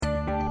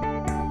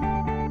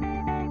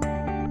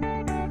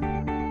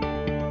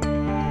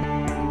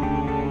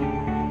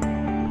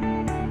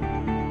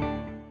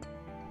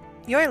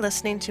You're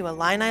listening to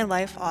Illini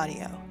Life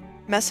Audio,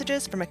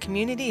 messages from a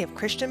community of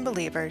Christian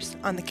believers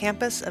on the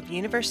campus of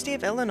University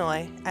of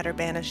Illinois at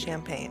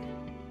Urbana-Champaign.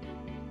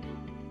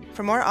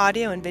 For more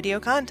audio and video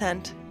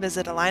content,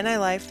 visit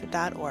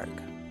IlliniLife.org.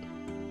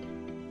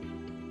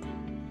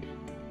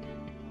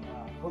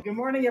 Well, good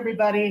morning,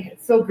 everybody.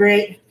 It's so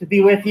great to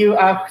be with you.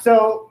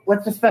 So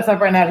let's just fess up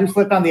right now. Who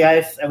slipped on the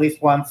ice at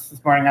least once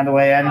this morning on the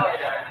way in?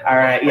 All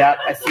right, yeah,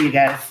 I see you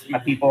guys, my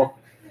people.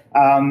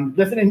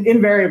 Listen,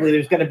 invariably,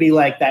 there's going to be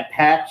like that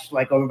patch,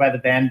 like over by the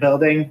band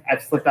building.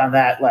 I've slipped on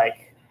that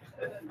like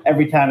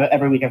every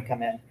week I've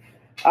come in.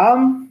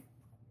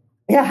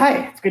 Yeah,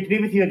 hi. It's great to be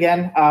with you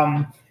again.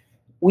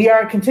 We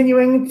are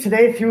continuing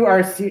today through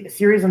our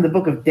series on the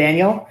book of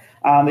Daniel.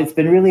 It's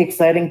been really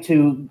exciting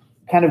to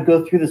kind of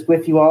go through this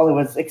with you all. It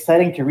was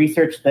exciting to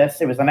research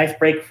this. It was a nice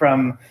break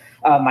from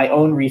my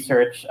own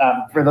research.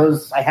 For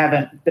those I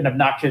haven't been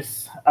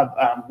obnoxious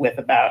with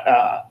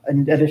about,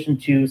 in addition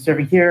to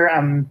serving here,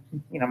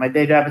 my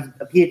day job is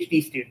a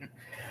PhD student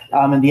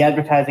in the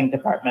advertising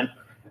department.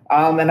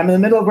 And I'm in the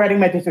middle of writing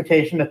my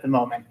dissertation at the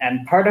moment.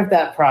 And part of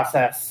that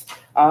process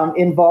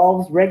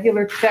involves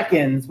regular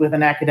check-ins with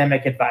an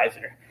academic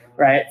advisor,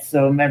 right?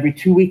 So every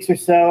 2 weeks or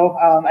so,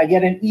 I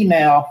get an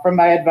email from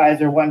my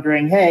advisor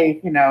wondering, hey,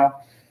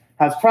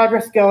 how's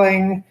progress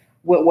going?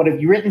 What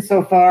have you written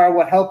so far?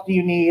 What help do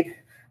you need?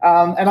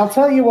 And I'll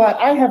tell you what,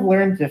 I have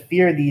learned to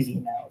fear these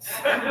emails.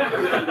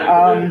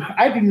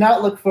 I do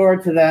not look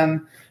forward to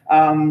them.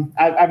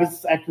 I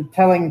was actually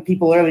telling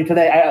people earlier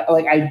today,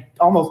 I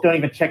almost don't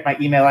even check my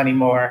email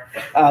anymore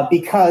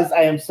because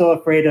I am so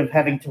afraid of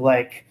having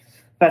to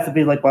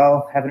possibly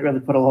haven't really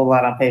put a whole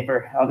lot on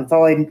paper. That's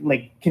all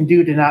I can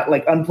do to not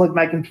unplug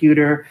my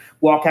computer,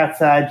 walk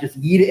outside, just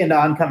yeet it into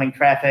oncoming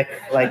traffic.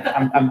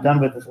 I'm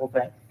done with this whole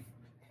thing.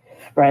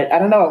 Right. I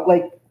don't know.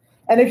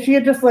 And if she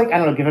had just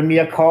given me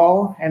a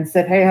call and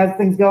said, hey, how's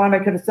things going? I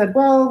could have said,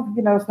 well,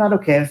 it's not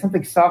okay. There's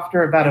something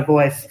softer about a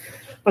voice.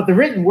 But the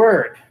written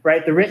word,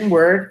 right? The written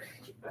word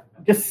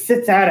just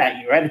sits out at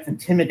you, right? It's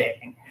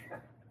intimidating.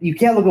 You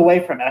can't look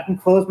away from it. I can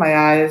close my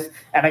eyes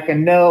and I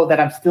can know that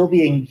I'm still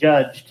being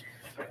judged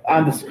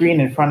on the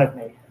screen in front of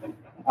me.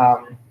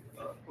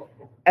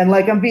 And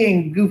I'm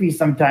being goofy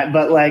sometimes,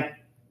 but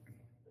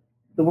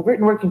the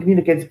written word can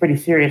communicate some pretty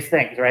serious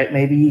things, right?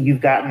 Maybe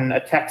you've gotten a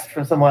text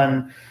from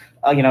someone,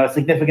 a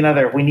significant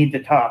other, we need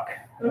to talk.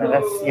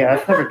 That's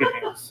never good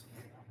news.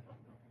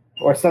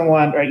 Or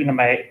someone, right?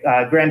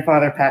 My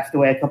grandfather passed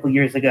away a couple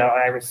years ago.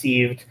 I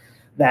received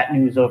that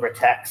news over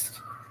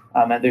text.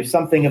 And there's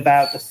something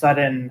about the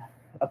sudden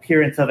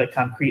appearance of it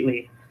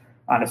concretely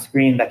on a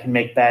screen that can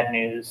make bad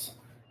news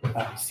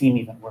seem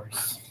even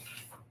worse.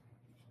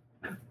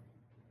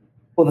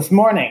 Well, this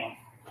morning,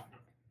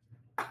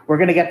 we're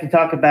going to get to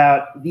talk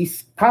about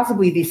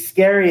possibly the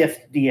scariest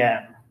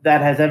DM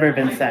that has ever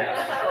been sent.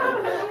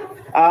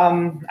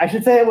 I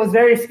should say it was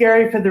very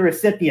scary for the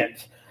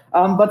recipient.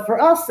 But for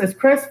us as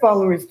Christ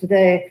followers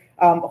today,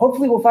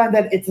 hopefully we'll find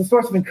that it's a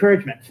source of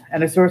encouragement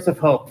and a source of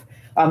hope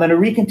and a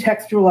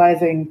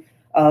recontextualizing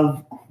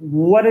of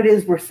what it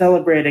is we're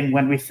celebrating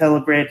when we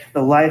celebrate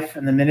the life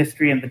and the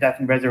ministry and the death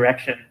and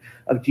resurrection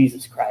of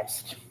Jesus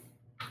Christ.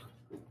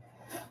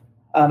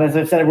 As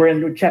I've said, we're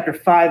in chapter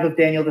 5 of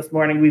Daniel this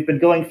morning. We've been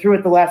going through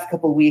it the last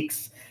couple of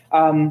weeks.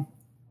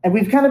 And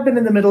we've kind of been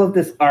in the middle of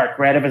this arc,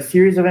 right, of a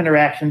series of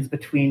interactions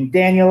between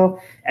Daniel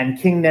and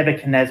King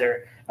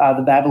Nebuchadnezzar,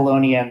 the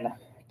Babylonian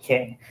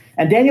king.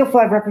 And Daniel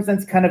 5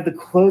 represents kind of the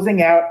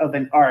closing out of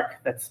an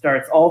arc that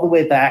starts all the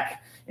way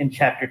back in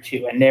chapter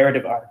 2, a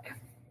narrative arc,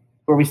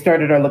 where we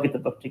started our look at the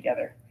book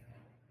together.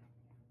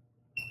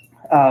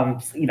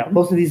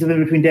 Most of these have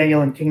been between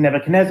Daniel and King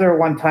Nebuchadnezzar.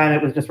 One time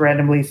it was just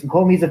randomly some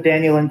homies of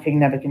Daniel and King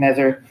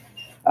Nebuchadnezzar.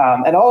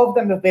 And all of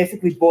them have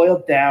basically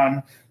boiled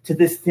down to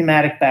this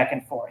thematic back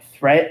and forth,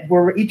 right?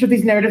 Where each of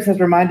these narratives has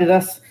reminded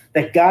us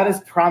that God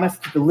has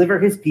promised to deliver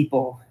his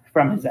people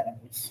from his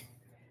enemies.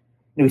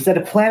 And we set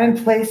a plan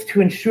in place to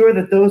ensure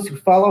that those who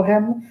follow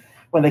him,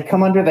 when they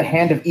come under the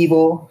hand of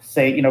evil,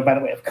 say, by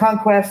the way of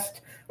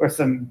conquest, or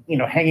some,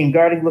 hanging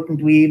guarding looking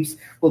dweebs,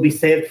 will be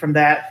saved from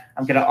that.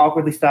 I'm going to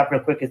awkwardly stop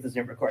real quick. Is the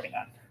Zoom recording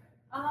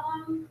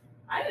on?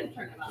 I didn't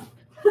turn it on.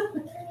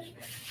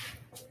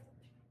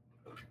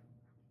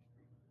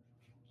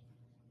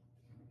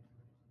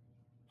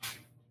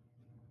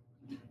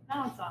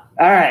 Now it's on.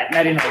 All right.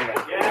 Now you know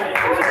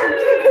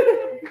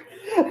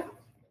you're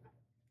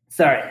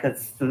Sorry.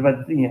 That's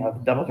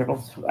the double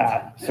triples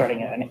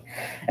starting at any.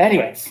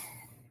 Anyways.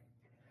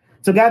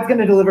 So God's going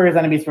to deliver his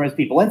enemies from his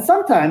people. And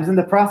sometimes in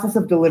the process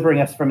of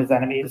delivering us from his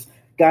enemies,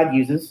 God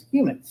uses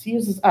humans. He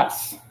uses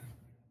us. And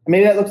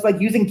maybe that looks like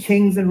using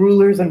kings and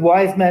rulers and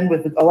wise men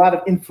with a lot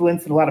of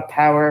influence and a lot of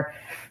power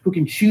who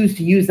can choose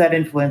to use that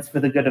influence for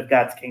the good of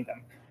God's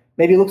kingdom.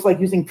 Maybe it looks like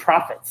using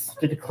prophets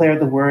to declare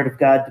the word of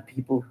God to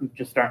people who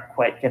just aren't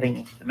quite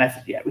getting the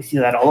message yet. We see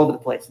that all over the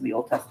place in the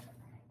Old Testament.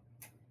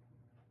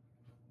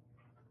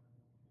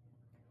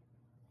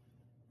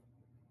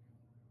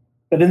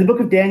 But in the book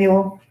of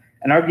Daniel,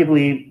 and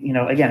arguably,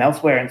 again,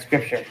 elsewhere in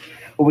Scripture.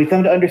 What we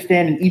come to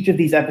understand in each of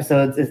these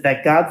episodes is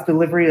that God's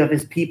delivery of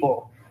his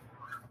people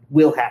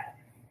will happen,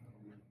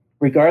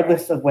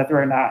 regardless of whether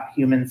or not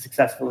humans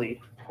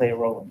successfully play a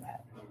role in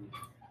that.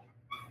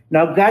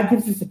 Now, God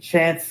gives us a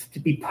chance to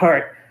be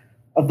part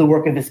of the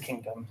work of his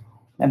kingdom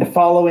and to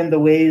follow in the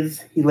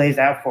ways he lays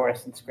out for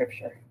us in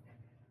Scripture.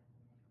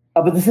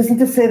 But this isn't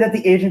to say that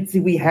the agency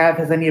we have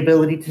has any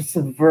ability to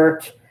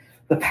subvert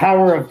the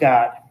power of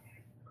God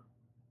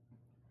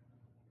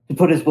to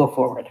put his will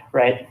forward,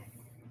 right?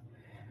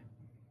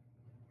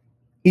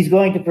 He's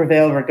going to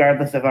prevail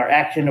regardless of our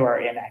action or our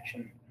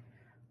inaction.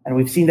 And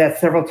we've seen that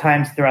several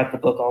times throughout the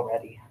book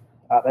already,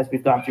 as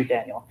we've gone through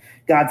Daniel.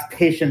 God's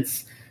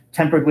patience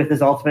tempered with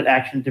his ultimate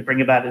action to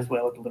bring about his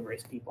will and deliver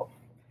his people.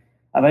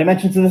 I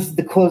mentioned, so this is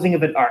the closing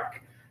of an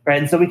arc, right?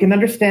 And so we can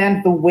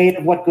understand the weight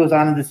of what goes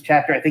on in this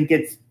chapter. I think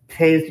it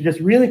pays to just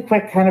really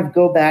quick kind of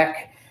go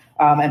back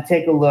and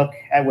take a look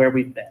at where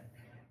we've been,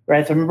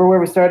 right? So remember where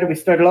we started? We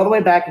started all the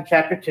way back in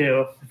chapter 2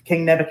 of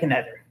King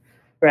Nebuchadnezzar,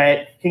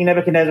 right? King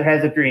Nebuchadnezzar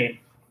has a dream.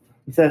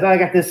 He says, I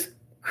got this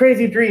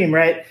crazy dream,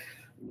 right?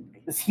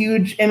 This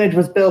huge image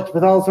was built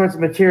with all sorts of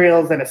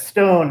materials, and a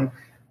stone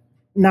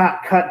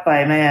not cut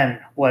by man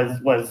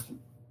was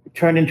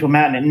turned into a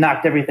mountain and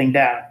knocked everything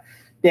down.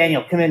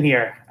 Daniel, come in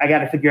here. I got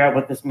to figure out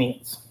what this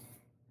means.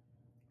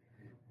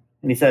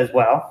 And he says,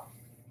 well,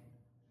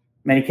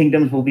 many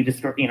kingdoms will be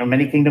destroyed.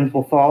 Many kingdoms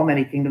will fall.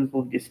 Many kingdoms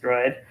will be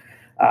destroyed.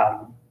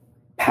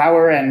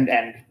 Power and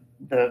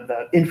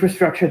the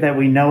infrastructure that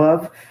we know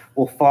of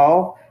will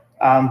fall.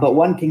 But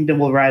one kingdom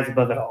will rise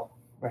above it all,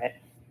 right?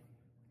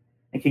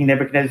 And King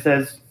Nebuchadnezzar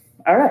says,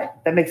 all right,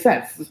 that makes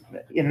sense.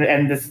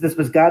 And this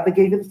was God that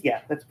gave this?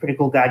 Yeah, that's a pretty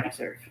cool God you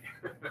serve.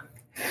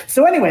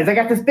 So anyways, I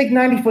got this big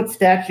 90-foot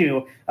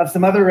statue of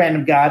some other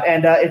random god,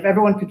 and if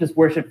everyone could just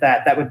worship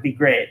that would be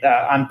great,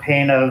 on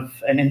pain of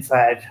an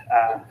inside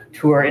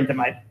tour into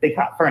my big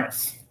hot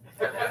furnace.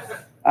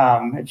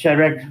 And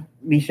Shadrach,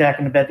 Meshach,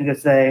 and Abednego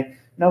say,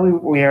 no,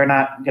 we are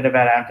not going to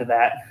bow down to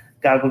that.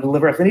 God will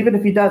deliver us, and even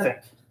if he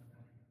doesn't,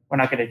 we're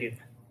not going to do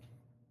that.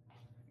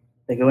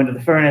 They go into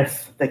the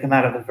furnace. They come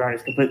out of the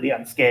furnace completely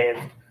unscathed.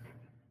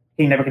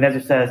 King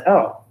Nebuchadnezzar says,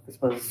 oh, this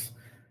was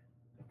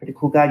a pretty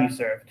cool God you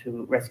served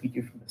who rescued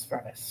you from this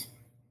furnace.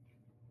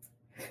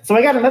 So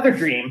I got another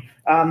dream.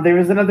 There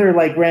was another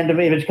random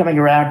image coming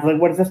around.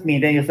 What does this mean?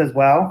 Daniel says,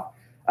 well,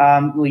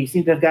 you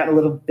seem to have gotten a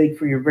little big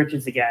for your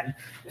britches again.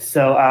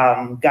 So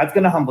God's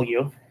going to humble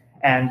you,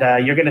 and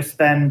you're going to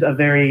spend a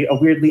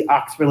weirdly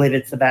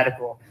ox-related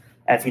sabbatical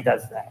as he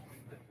does that.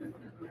 So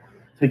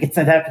he gets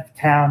sent out to the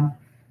town,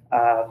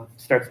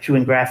 starts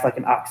chewing grass like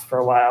an ox for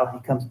a while. He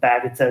comes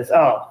back and says,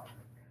 oh,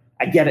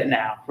 I get it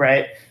now,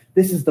 right?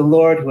 This is the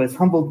Lord who has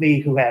humbled me,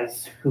 who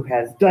has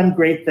done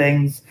great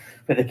things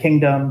for the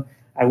kingdom.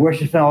 I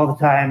worship him all the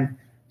time.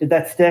 Did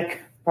that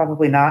stick?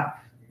 Probably not.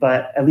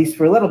 But at least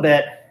for a little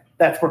bit,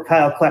 that's where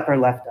Kyle Klepper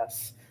left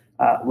us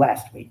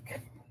last week.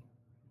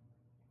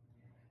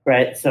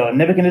 Right? So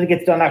Nebuchadnezzar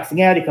gets done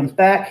oxing out. He comes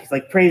back. He's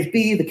like, praise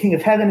be, the King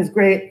of heaven is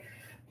great.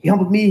 He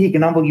humbled me. He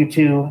can humble you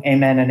too.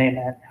 Amen and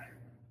amen.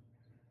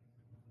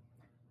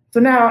 So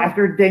now,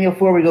 after Daniel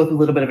 4, we go through a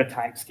little bit of a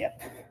time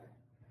skip.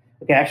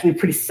 Okay, actually a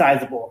pretty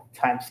sizable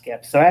time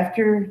skip. So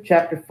after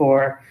chapter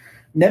 4,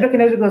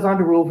 Nebuchadnezzar goes on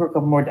to rule for a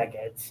couple more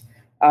decades.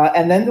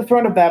 And then the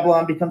throne of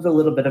Babylon becomes a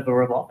little bit of a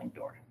revolving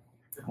door.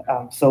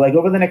 So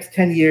over the next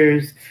 10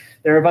 years,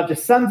 there are a bunch of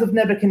sons of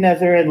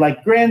Nebuchadnezzar and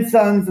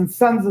grandsons and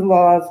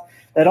sons-in-laws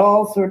that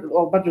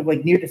a bunch of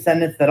near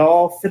descendants that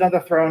all sit on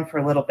the throne for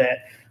a little bit.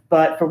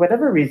 But for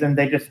whatever reason,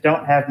 they just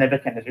don't have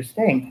Nebuchadnezzar's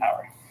staying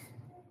power.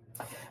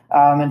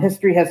 And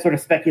history has sort of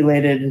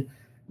speculated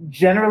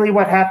generally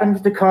what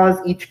happened to cause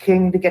each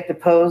king to get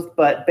deposed,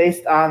 but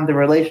based on the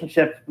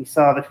relationship we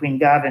saw between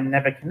God and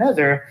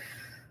Nebuchadnezzar,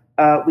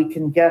 we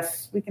can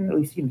at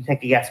least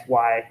take a guess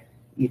why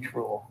each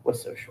rule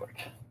was so short.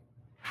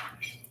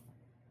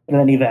 In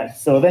any event,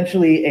 so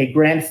eventually a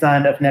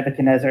grandson of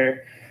Nebuchadnezzar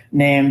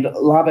named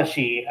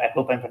Labashi, I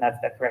hope I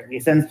pronounced that correctly,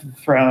 ascends to the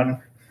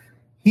throne.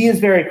 He is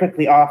very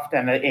quickly off,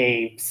 and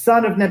a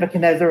son of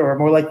Nebuchadnezzar, or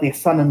more likely a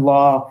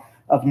son-in-law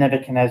of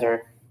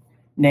Nebuchadnezzar,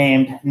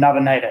 named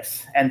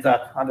Nabonidus, ends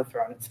up on the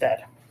throne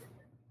instead.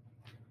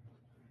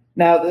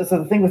 Now,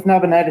 so the thing with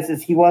Nabonidus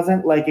is he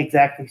wasn't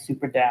exactly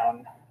super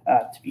down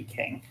to be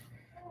king.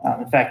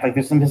 In fact,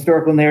 there's some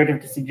historical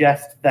narrative to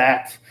suggest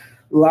that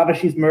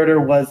Labashi's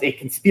murder was a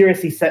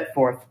conspiracy set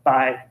forth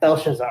by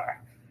Belshazzar,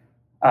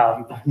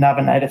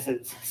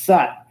 Nabonidus'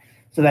 son,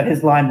 so that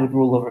his line would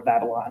rule over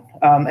Babylon.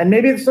 And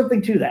maybe there's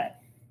something to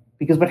that,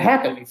 because what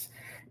happens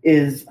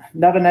is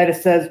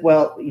Nabonidus says,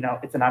 well,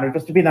 it's an honor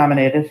just to be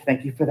nominated.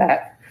 Thank you for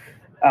that.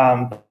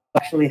 I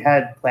actually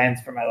had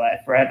plans for my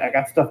life, right? I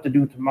got stuff to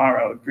do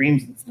tomorrow,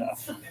 dreams and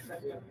stuff. So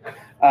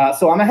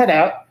I'm going to head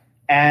out,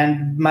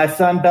 and my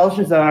son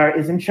Belshazzar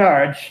is in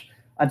charge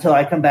until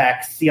I come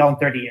back, see y'all in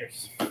 30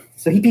 years.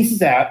 So he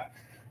pieces out,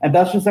 and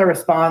Belshazzar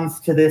responds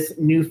to this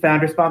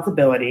newfound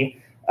responsibility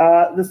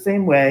the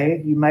same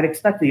way you might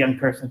expect a young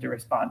person to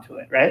respond to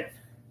it, right?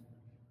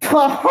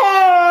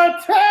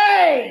 Party!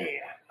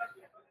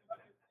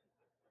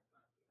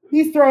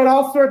 he's throwing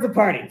all sorts of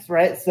parties,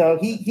 right? So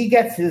he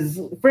gets his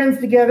friends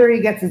together,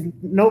 he gets his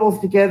nobles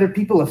together,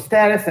 people of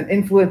status and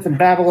influence in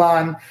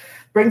Babylon,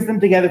 brings them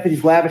together for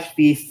these lavish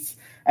feasts,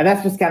 and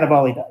that's just kind of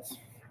all he does.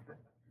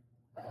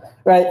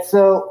 Right,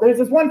 so there's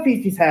this one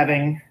feast he's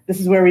having. This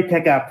is where we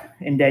pick up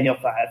in Daniel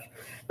 5.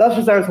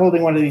 Belshazzar is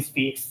holding one of these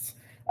feasts.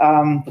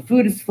 The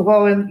food is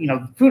flowing,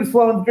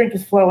 the drink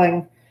is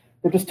flowing.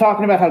 They're just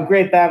talking about how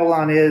great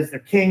Babylon is, their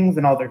kings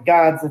and all their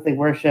gods that they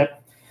worship.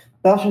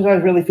 Belshazzar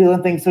is really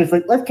feeling things, so he's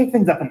like, let's kick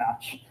things up a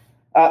notch.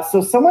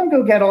 So someone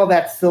go get all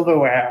that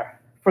silverware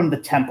from the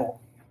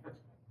temple,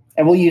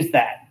 and we'll use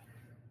that.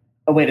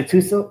 Oh, wait,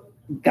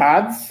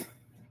 gods?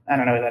 I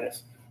don't know who that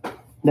is.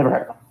 Never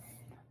heard of them.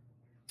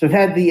 So we've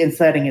had the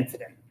inciting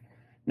incident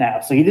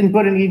now. So he didn't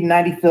put any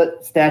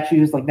 90-foot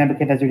statues like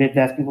Nebuchadnezzar did to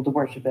ask people to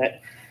worship it.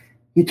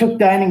 He took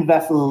dining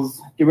vessels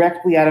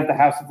directly out of the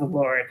house of the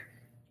Lord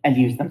and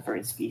used them for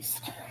his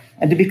feast.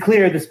 And to be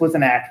clear, this was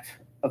an act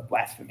of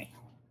blasphemy,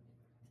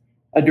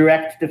 a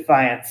direct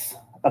defiance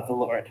of the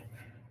Lord.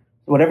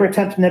 Whatever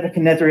attempt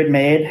Nebuchadnezzar had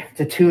made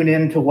to tune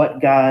in to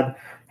what God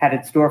had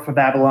in store for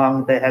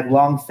Babylon, they had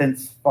long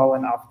since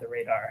fallen off the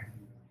radar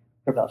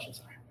for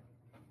Belshazzar.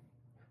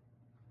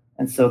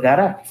 And so God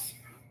acts.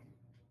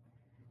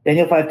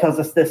 Daniel 5 tells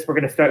us this. We're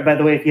going to start, by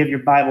the way, if you have your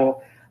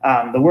Bible,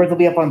 the words will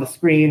be up on the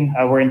screen.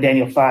 We're in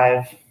Daniel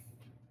 5.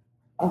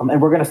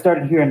 And we're going to start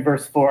in here in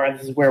verse 4.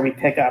 This is where we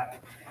pick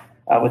up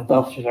with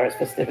Belshazzar's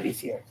festivities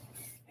here.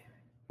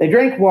 They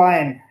drank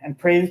wine and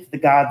praised the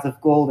gods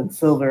of gold and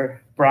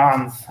silver,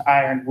 bronze,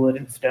 iron, wood,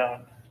 and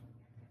stone.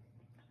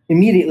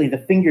 Immediately the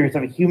fingers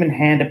of a human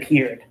hand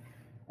appeared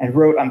and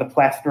wrote on the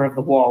plaster of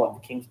the wall of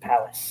the king's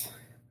palace,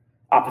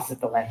 opposite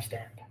the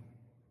lampstand.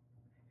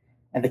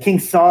 And the king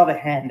saw the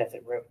hand as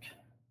it wrote.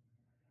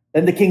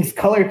 Then the king's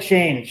color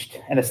changed,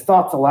 and his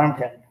thoughts alarmed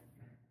him.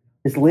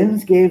 His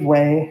limbs gave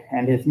way,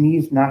 and his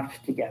knees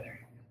knocked together.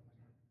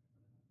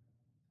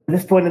 At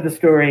this point in the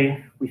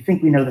story, we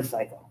think we know the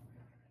cycle,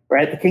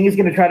 right? The king is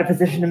going to try to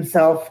position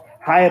himself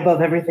high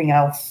above everything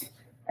else,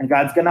 and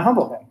God's going to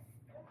humble him.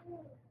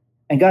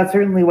 And God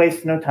certainly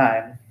wastes no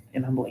time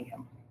in humbling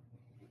him.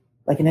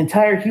 Like an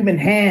entire human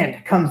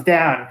hand comes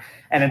down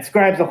and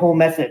inscribes a whole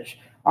message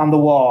on the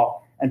wall.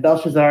 And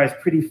Belshazzar is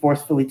pretty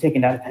forcefully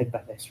taken out of peg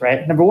by this,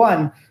 right? Number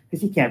one,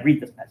 because he can't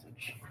read this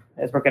message.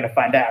 As we're going to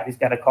find out, he's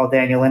got to call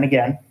Daniel in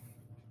again.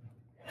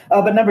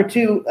 But number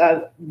two,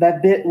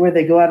 that bit where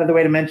they go out of their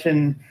way to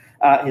mention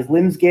his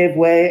limbs gave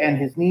way and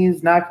his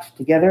knees knocked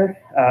together.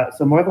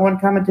 So more than one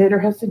commentator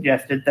has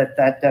suggested that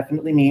that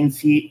definitely means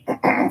he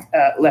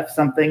left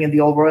something in the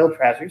old royal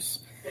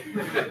trousers.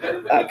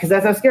 Because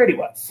that's how scared he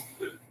was.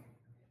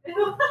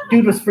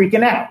 Dude was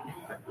freaking out.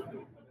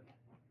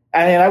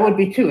 I mean, I would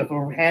be too. If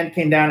a hand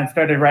came down and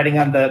started writing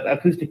on the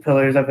acoustic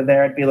pillars over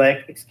there, I'd be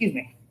like, excuse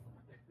me.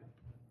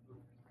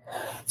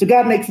 So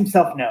God makes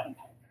himself known.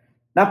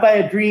 Not by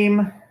a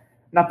dream,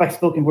 not by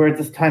spoken words,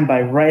 this time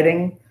by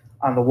writing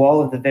on the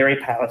wall of the very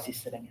palace he's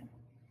sitting in.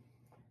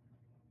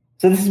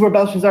 So this is where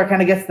Belshazzar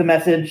kind of gets the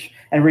message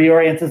and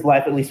reorients his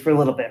life, at least for a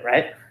little bit,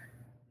 right?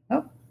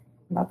 No,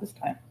 not this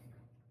time.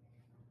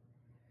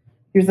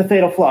 Here's the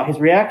fatal flaw. His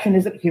reaction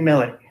isn't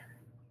humility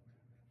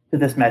to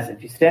this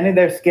message. He's standing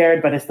there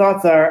scared, but his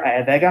thoughts are, I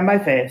have egg on my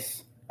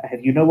face. I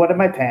have you-know-what in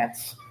my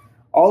pants.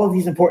 All of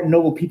these important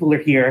noble people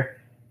are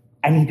here.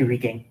 I need to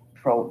regain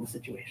control of the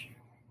situation.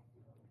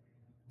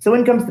 So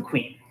in comes the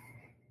queen.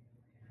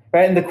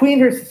 Right? And the queen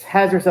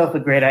has herself a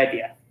great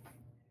idea.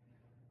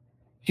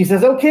 She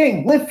says, O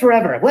king, live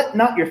forever. Let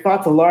not your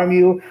thoughts alarm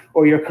you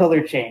or your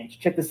color change.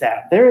 Check this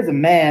out. There is a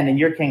man in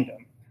your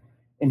kingdom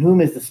in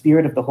whom is the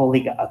spirit of the holy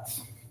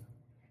gods.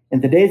 In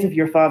the days of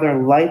your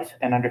father, light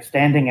and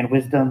understanding and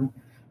wisdom,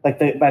 by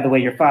the way,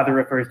 your father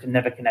refers to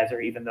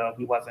Nebuchadnezzar, even though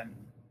he wasn't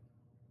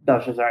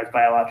Belshazzar's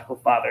biological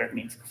father. It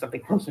means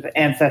something closer to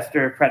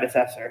ancestor,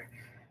 predecessor,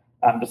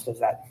 just as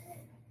that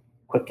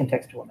quick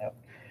contextual note.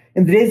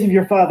 In the days of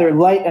your father,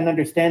 light and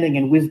understanding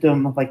and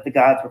wisdom like the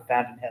gods were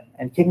found in him.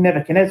 And King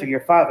Nebuchadnezzar,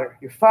 your father,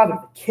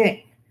 the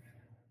king,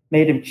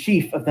 made him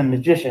chief of the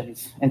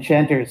magicians,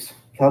 enchanters,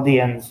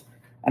 Chaldeans,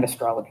 and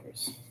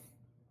astrologers.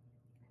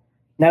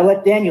 Now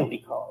let Daniel be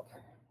called,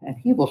 and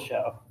he will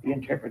show the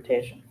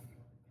interpretation.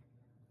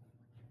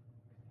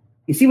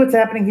 You see what's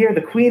happening here?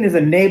 The queen is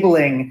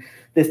enabling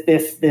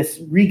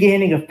this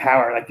regaining of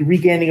power, like the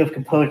regaining of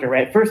composure,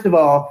 right? First of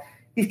all,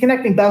 he's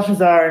connecting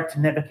Belshazzar to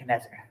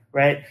Nebuchadnezzar,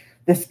 right?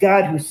 This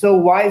God who so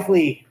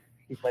wisely,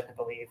 he's led to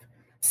believe,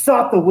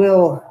 sought the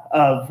will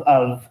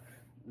of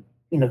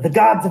the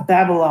gods of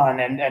Babylon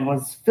and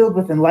was filled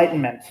with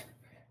enlightenment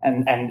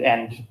and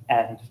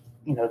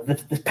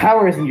the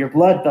power is in your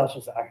blood,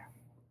 Belshazzar.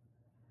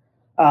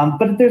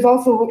 But it's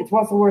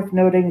also worth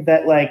noting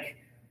that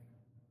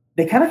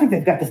they kind of think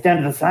they've got this down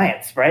to the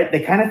science, right? They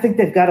kind of think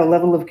they've got a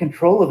level of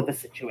control over the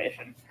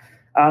situation.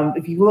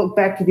 If you look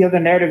back to the other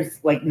narratives,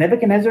 like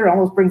Nebuchadnezzar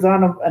almost brings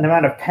on an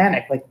amount of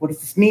panic. Like, what does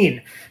this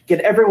mean?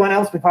 Get everyone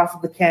else we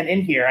possibly can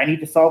in here. I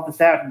need to solve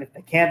this out. And if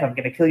they can't, I'm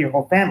going to kill your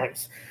whole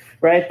families,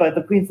 right? But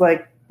the queen's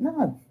like,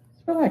 no,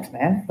 relax,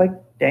 man. Like,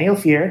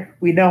 Daniel's here.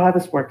 We know how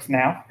this works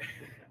now.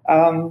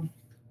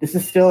 This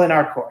is still in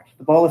our court.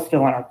 The ball is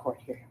still on our court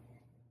here.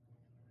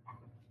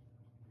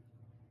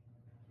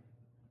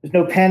 There's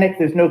no panic,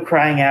 there's no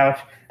crying out,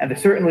 and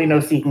there's certainly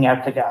no seeking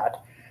out to God.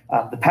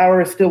 The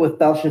power is still with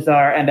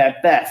Belshazzar, and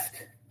at best,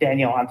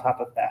 Daniel on top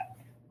of that.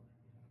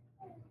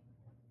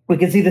 We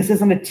can see this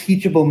isn't a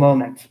teachable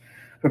moment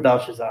for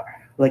Belshazzar,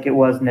 like it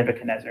was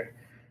Nebuchadnezzar.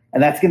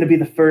 And that's going to be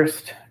the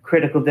first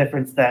critical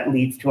difference that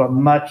leads to a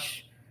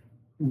much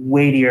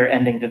weightier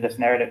ending to this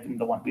narrative than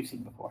the one we've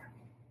seen before.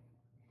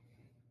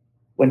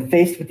 When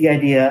faced with the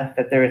idea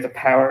that there is a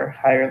power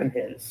higher than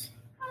his,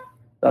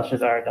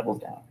 Belshazzar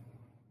doubles down.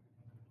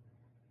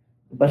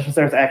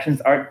 Belshazzar's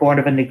actions aren't born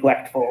of a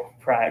neglectful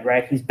pride,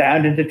 right? He's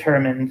bound and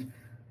determined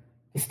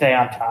to stay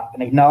on top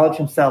and acknowledge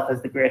himself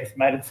as the greatest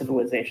might of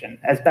civilization,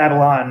 as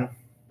Babylon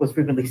was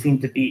frequently seen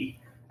to be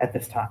at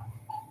this time.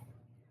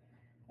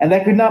 And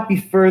that could not be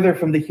further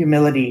from the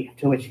humility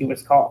to which he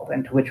was called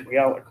and to which we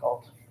all are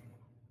called.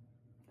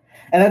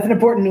 And that's an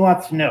important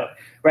nuance to note,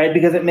 right?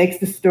 Because it makes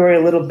the story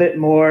a little bit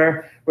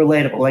more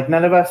relatable. Like,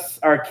 none of us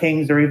are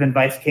kings or even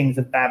vice kings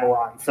of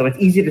Babylon. So it's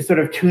easy to sort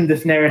of tune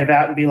this narrative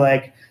out and be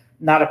like,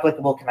 not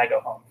applicable, can I go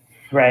home,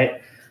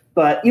 right?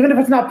 But even if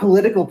it's not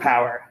political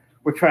power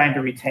we're trying to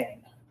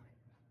retain,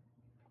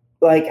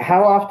 like,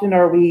 how often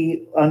are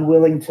we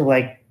unwilling to,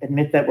 like,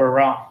 admit that we're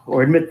wrong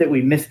or admit that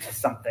we missed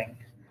something?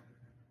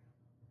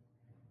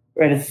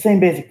 Right, it's the same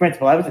basic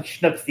principle. I was at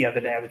Schnucks the other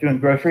day. I was doing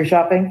grocery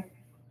shopping.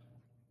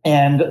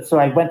 And so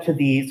I went to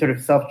the sort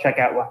of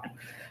self-checkout line.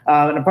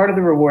 And a part of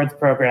the rewards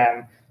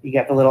program, you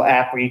get the little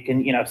app where you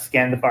can,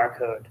 scan the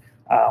barcode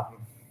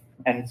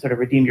and sort of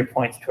redeem your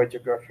points towards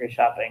your grocery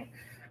shopping,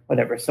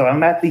 whatever. So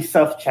I'm at the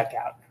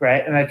self-checkout,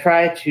 right? And I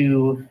try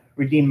to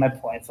redeem my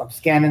points. I'm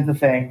scanning the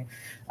thing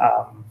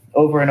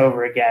over and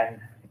over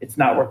again. It's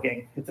not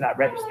working. It's not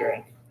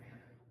registering.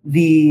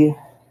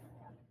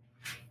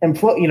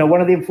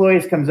 One of the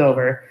employees comes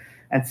over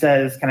and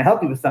says, "Can I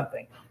help you with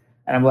something?"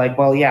 And I'm like,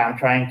 "Well, yeah, I'm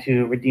trying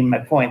to redeem my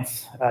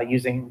points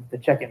using the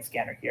check-in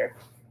scanner here."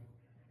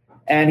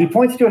 And he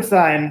points to a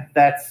sign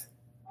that's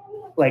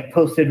like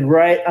posted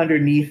right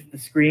underneath the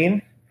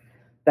screen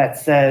that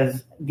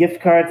says,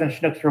 "Gift cards and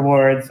Schnucks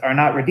rewards are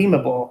not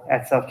redeemable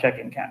at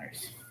self-check-in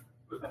counters."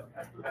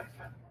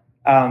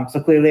 So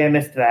clearly I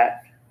missed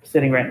that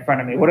sitting right in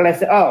front of me. What did I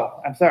say?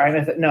 Oh, I'm sorry, I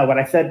missed it. No, what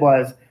I said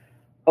was,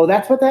 "Oh,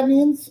 that's what that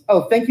means?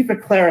 Oh, thank you for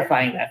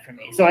clarifying that for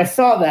me." So I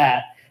saw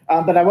that,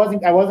 but I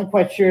wasn't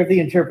quite sure of the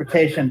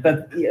interpretation.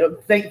 But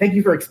thank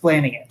you for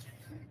explaining it,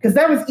 because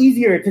that was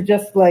easier to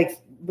just like,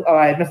 "Oh,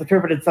 I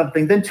misinterpreted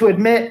something," than to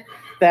admit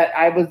that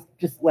I was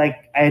just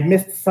like, I had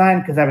missed the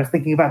sign because I was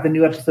thinking about the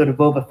new episode of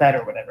Boba Fett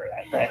or whatever.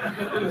 Right?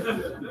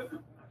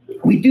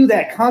 We do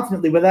that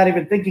constantly without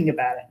even thinking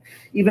about it,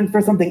 even for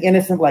something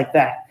innocent like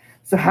that.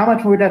 So how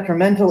much more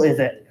detrimental is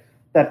it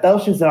that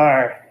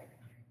Belshazzar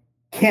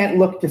can't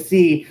look to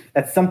see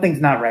that something's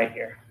not right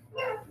here?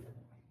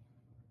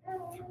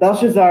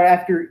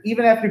 Belshazzar,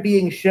 even after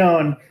being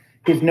shown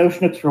his no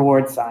Schnucks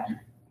reward sign,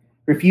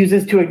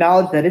 refuses to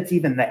acknowledge that it's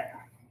even there.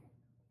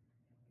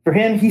 For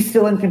him, he's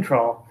still in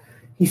control.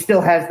 He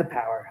still has the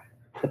power.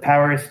 The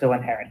power is still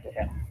inherent to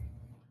him.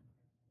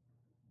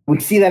 We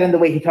see that in the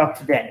way he talks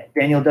to Daniel.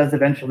 Daniel does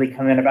eventually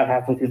come in about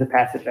halfway through the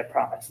passage, I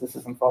promise. This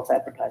isn't false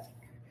advertising.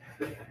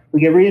 We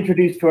get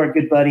reintroduced to our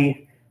good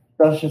buddy.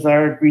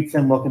 Belshazzar greets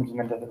him, welcomes him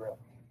into the room.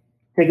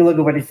 Take a look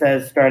at what he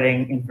says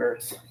starting in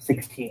verse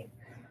 16.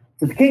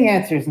 So the king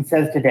answers and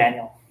says to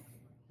Daniel,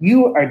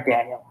 "You are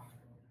Daniel,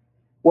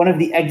 one of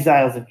the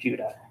exiles of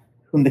Judah,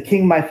 whom the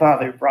king my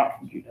father brought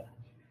from Judah.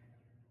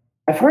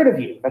 I've heard of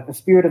you, that the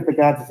spirit of the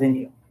gods is in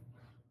you,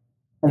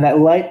 and that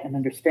light and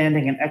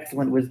understanding and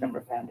excellent wisdom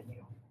are found in you.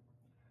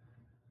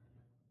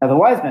 Now the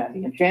wise men,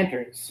 the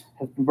enchanters,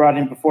 have been brought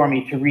in before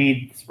me to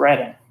read this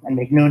writing and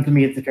make known to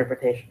me its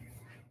interpretation.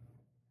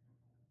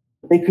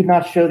 But they could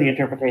not show the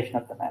interpretation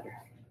of the matter.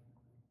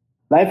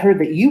 But I've heard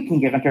that you can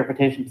give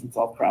interpretations and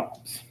solve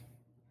problems.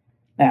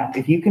 Now,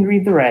 if you can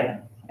read the writing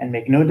and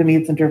make known to me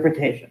its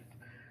interpretation,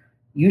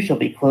 you shall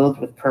be clothed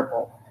with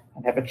purple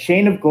and have a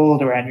chain of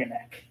gold around your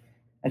neck,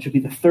 and shall be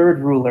the third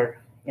ruler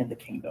in the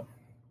kingdom."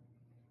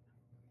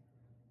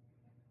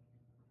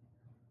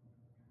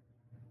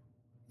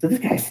 So this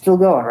guy's still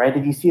going, right?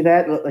 Did you see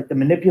that? Like, the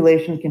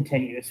manipulation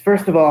continues.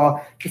 First of all,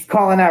 just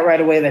calling out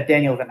right away that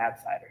Daniel's an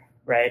outsider,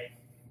 right?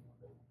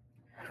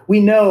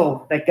 We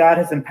know that God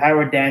has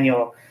empowered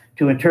Daniel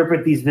to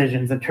interpret these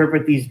visions,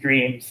 interpret these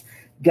dreams,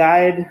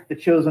 guide the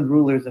chosen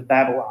rulers of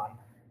Babylon.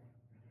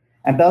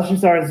 And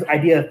Belshazzar's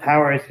idea of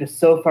power is just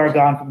so far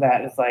gone from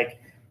that. It's like,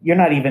 you're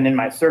not even in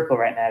my circle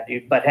right now,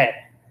 dude. But hey,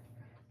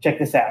 check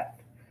this out.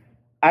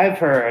 I've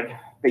heard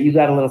that you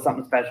got a little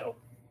something special.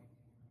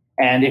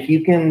 And if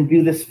you can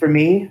do this for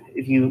me,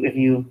 if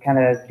you kind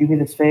of do me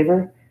this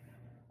favor,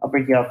 I'll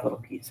bring you off a little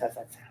piece. How's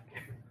that sound?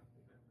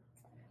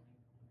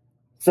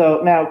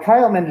 So now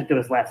Kyle mentioned to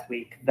us last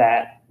week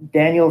that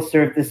Daniel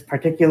served this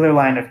particular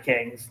line of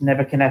kings,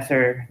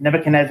 Nebuchadnezzar,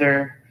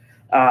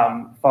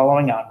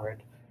 following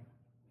onward,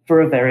 for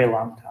a very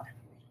long time.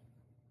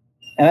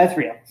 And that's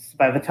real.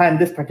 By the time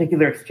this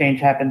particular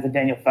exchange happens in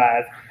Daniel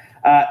 5,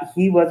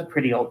 he was a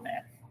pretty old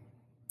man.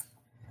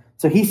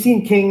 So he's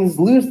seen kings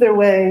lose their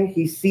way.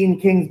 He's seen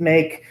kings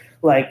make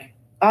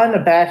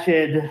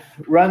unabashed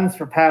runs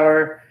for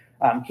power.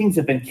 Kings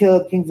have been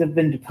killed. Kings have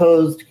been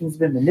deposed. Kings have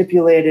been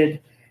manipulated.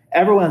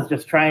 Everyone's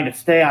just trying to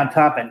stay on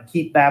top and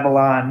keep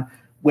Babylon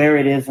where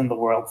it is in the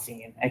world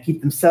scene and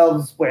keep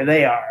themselves where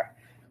they are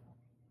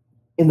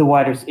in the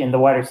wider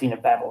scene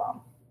of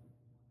Babylon.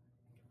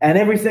 And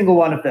every single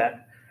one of them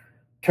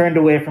turned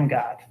away from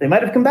God. They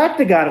might have come back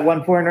to God at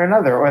one point or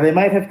another, or they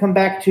might have come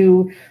back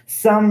to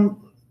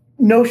some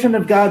notion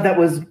of God that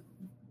was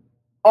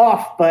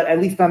off, but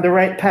at least on the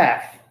right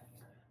path.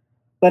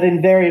 But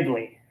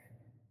invariably,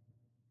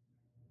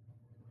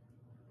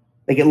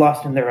 they get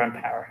lost in their own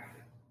power,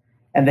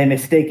 and they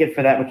mistake it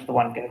for that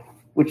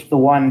which the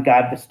one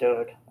God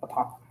bestowed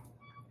upon them.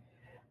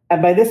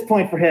 And by this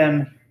point for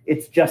him,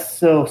 it's just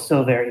so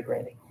very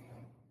grating.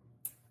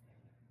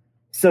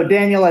 So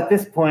Daniel, at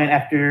this point,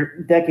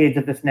 after decades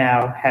of this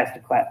now, has to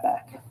clap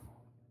back.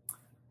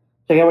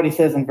 Check out what he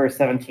says in verse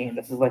 17.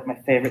 This is my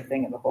favorite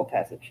thing in the whole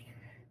passage.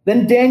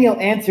 Then Daniel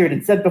answered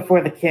and said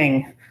before the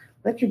king,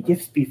 "Let your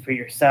gifts be for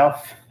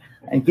yourself,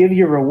 and give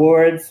your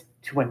rewards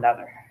to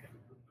another."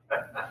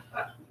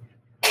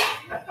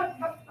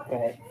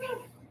 Right.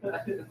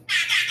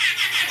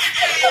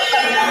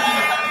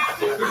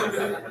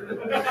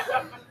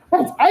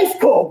 That's ice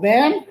cold,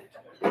 man.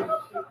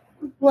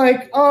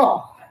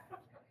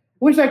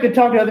 Wish I could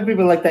talk to other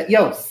people like that.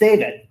 Yo, save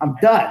it. I'm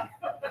done.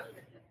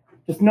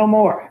 Just no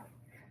more.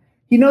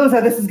 He knows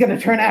how this is going to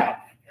turn out,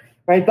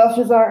 right?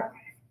 Belshazzar,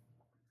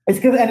 it's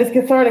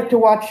cathartic to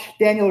watch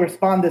Daniel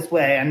respond this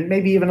way, and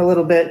maybe even a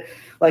little bit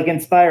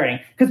inspiring,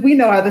 because we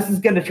know how this is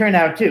going to turn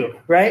out too,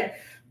 right?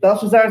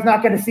 Belshazzar is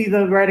not going to see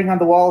the writing on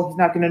the wall. He's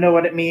not going to know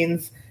what it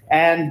means,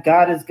 and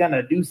God is going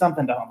to do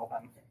something to humble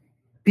him.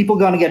 People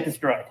going to get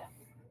destroyed.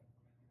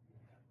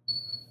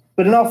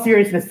 But in all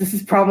seriousness, this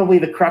is probably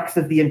the crux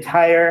of the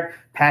entire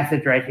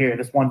passage right here,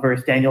 this one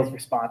verse, Daniel's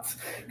response,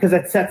 because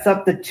it sets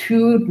up the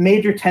two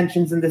major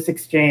tensions in this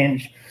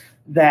exchange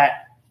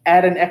that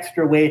add an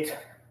extra weight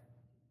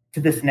to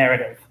this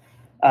narrative.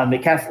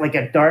 It casts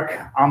a dark,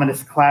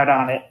 ominous cloud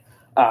on it,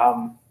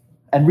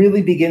 and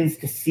really begins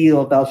to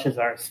seal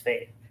Belshazzar's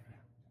fate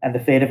and the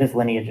fate of his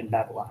lineage in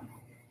Babylon.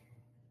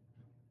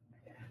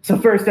 So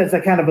first, as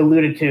I kind of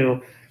alluded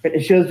to,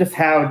 it shows just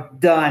how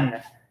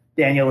done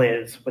Daniel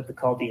is with the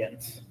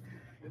Chaldeans.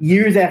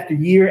 Years after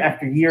year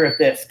after year of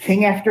this,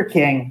 king after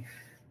king,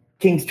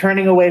 kings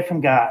turning away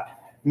from God,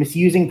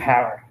 misusing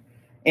power,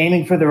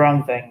 aiming for the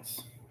wrong things.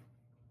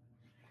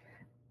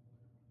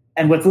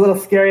 And what's a little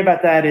scary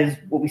about that is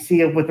what we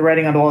see with the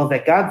writing on the wall is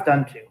that God's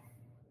done too.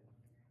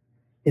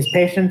 His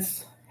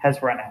patience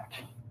has run out.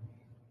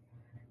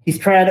 He's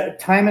tried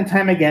time and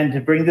time again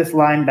to bring this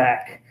line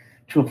back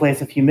to a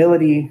place of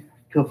humility,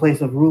 to a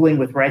place of ruling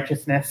with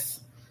righteousness.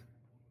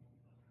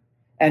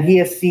 And he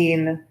has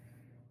seen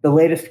the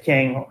latest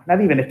king,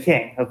 not even a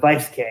king, a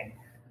vice king,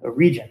 a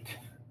regent,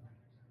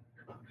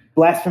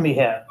 blaspheme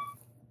him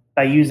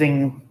by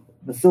using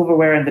the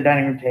silverware in the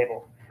dining room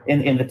table,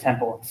 in the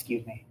temple,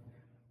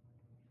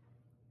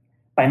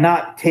 by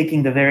not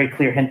taking the very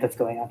clear hint that's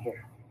going on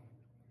here.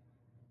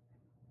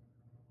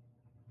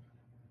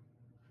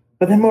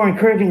 But then more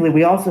encouragingly,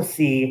 we also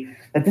see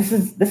that this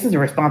is a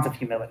response of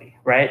humility,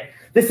 right?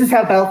 This is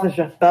how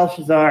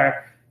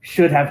Belshazzar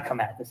should have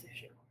come at this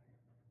issue.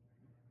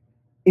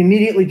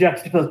 Immediately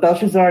juxtaposed,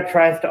 Belshazzar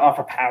tries to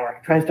offer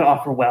power, tries to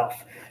offer wealth,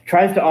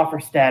 tries to offer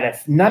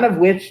status, none of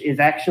which is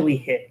actually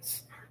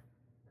his.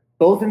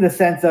 Both in the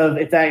sense of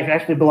it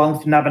actually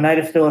belongs to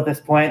Nabonidus still at this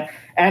point,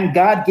 and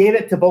God gave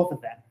it to both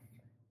of them.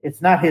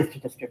 It's not his to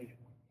distribute.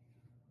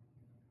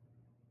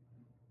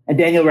 And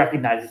Daniel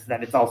recognizes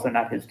that it's also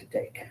not his to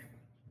take.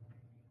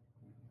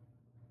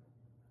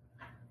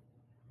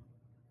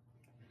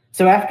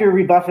 So after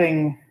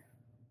rebuffing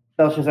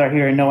Belshazzar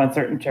here in no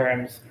uncertain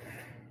terms,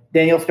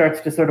 Daniel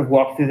starts to sort of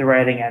walk through the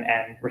writing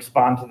and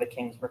respond to the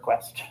king's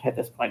request at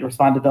this point,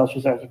 respond to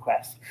Belshazzar's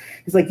request.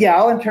 He's like, yeah,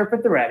 I'll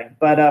interpret the writing,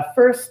 but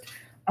first,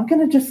 I'm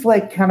going to just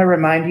kind of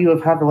remind you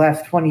of how the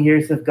last 20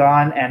 years have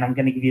gone, and I'm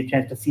going to give you a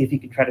chance to see if you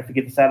can try to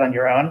figure this out on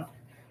your own.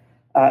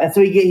 And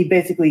so he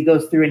basically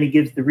goes through and he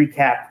gives the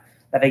recap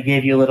that I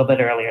gave you a little bit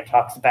earlier.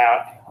 Talks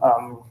about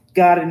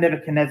God and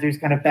Nebuchadnezzar's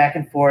kind of back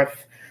and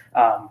forth.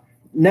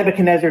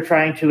 Nebuchadnezzar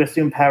trying to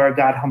assume power,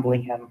 God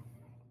humbling him.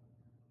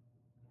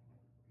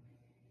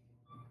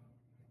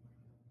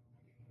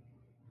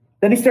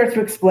 Then he starts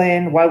to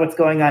explain why what's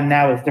going on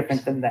now is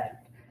different than then.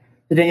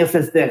 So Daniel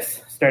says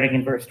this, starting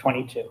in verse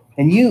 22.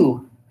 And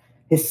you,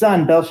 his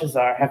son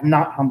Belshazzar, have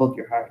not humbled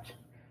your heart,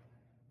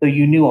 though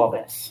you knew all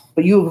this.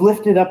 But you have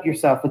lifted up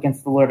yourself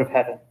against the Lord of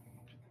heaven.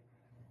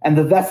 And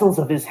the vessels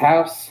of his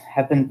house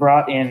have been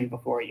brought in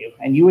before you.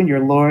 And you and your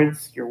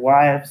lords, your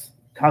wives,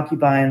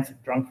 concubines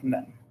have drunk from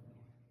them.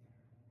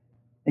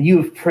 And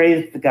you have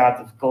praised the gods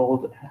of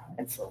gold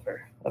and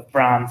silver, of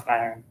bronze,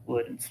 iron,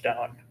 wood, and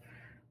stone,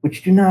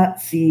 which do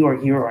not see or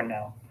hear or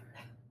know.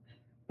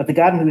 But the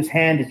God in whose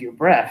hand is your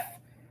breath,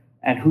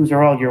 and whose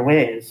are all your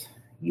ways,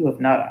 you have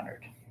not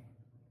honored.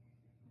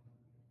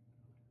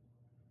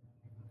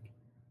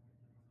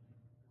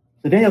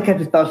 So Daniel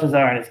catches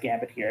Belshazzar in his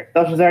gambit here.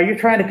 Belshazzar, you're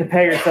trying to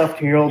compare yourself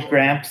to your old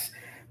Gramps,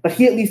 but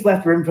he at least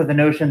left room for the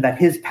notion that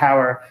his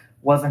power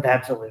wasn't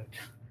absolute,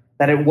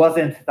 that it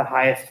wasn't the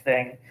highest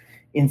thing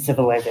in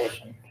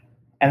civilization,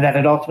 and that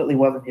it ultimately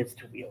wasn't his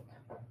to wield.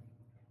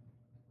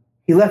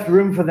 He left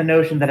room for the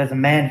notion that as a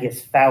man he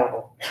is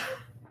fallible,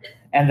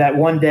 and that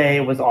one day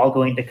it was all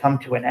going to come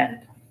to an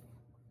end.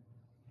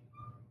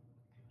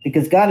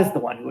 Because God is the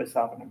one who is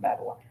sovereign in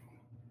Babylon.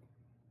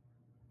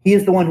 He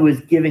is the one who has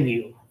given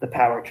you the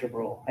power to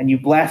rule, and you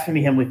blaspheme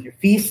him with your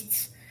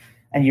feasts,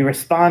 and you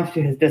respond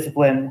to his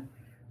discipline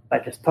by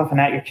just puffing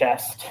out your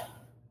chest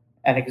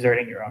and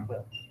exerting your own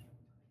will.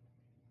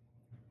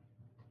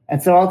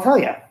 And so I'll tell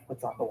you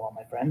what's on the wall,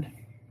 my friend.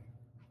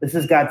 This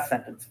is God's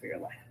sentence for your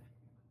life.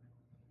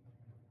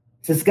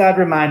 This is God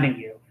reminding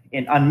you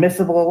in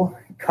unmissable,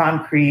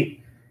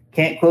 concrete,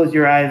 can't close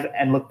your eyes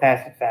and look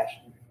past it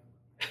fashion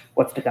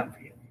what's to come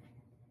for you.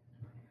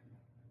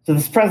 So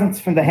this presence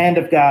from the hand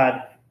of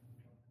God,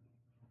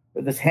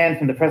 or this hand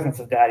from the presence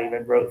of God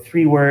even wrote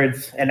 3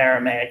 words in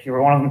Aramaic. You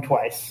wrote one of them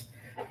twice.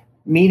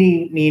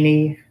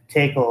 Mene,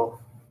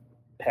 tekel,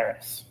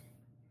 peres.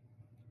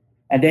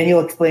 And Daniel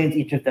explains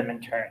each of them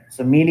in turn.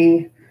 So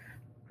Mene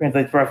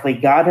translates roughly,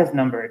 God has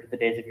numbered the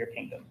days of your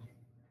kingdom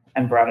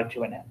and brought it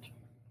to an end.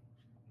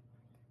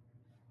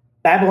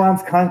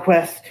 Babylon's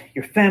conquest,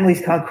 your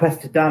family's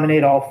conquest to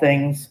dominate all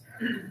things,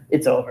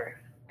 it's over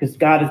because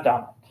God is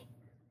dominant.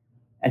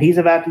 And he's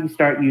about to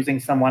start using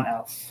someone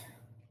else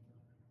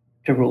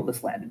to rule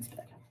this land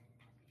instead.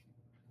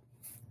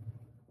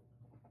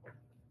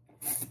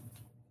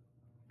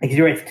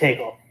 He writes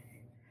tekel.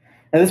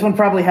 Now this one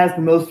probably has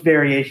the most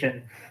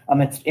variation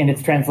in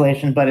its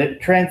translation, but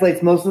it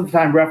translates most of the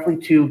time roughly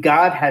to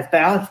God has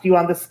balanced you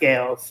on the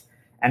scales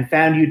and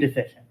found you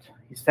deficient.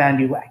 He's found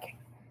you lacking.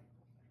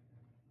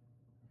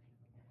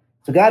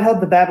 So God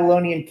held the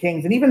Babylonian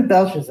kings and even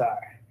Belshazzar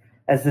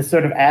as this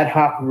sort of ad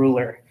hoc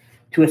ruler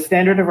to a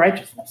standard of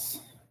righteousness,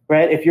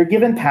 right? If you're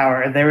given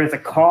power, there is a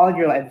call in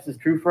your life. This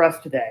is true for us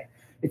today.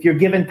 If you're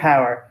given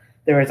power,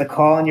 there is a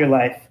call in your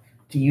life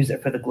to use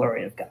it for the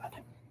glory of God.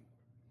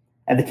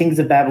 And the kings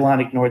of Babylon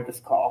ignored this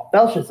call.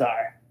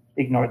 Belshazzar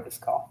ignored this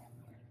call.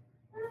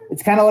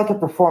 It's kind of like a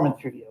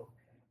performance review,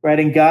 right?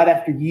 And God,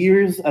 after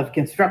years of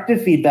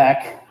constructive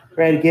feedback,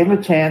 right, gave him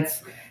a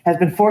chance, has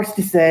been forced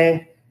to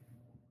say,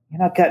 you're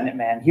not cutting it,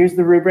 man. Here's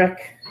the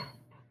rubric.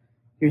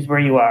 Here's where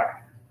you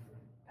are.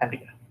 Time to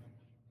go.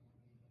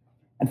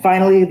 And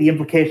finally, the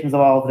implications of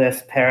all of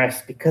this,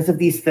 Paris, because of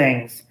these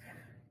things,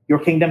 your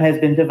kingdom has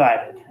been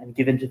divided and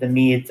given to the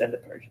Medes and the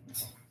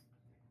Persians.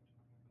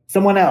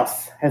 Someone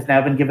else has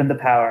now been given the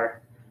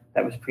power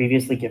that was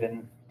previously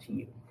given to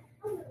you.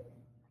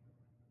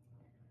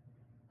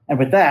 And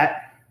with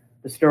that,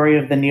 the story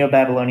of the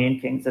Neo-Babylonian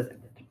kings has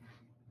ended.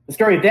 The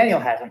story of Daniel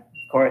hasn't,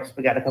 of course.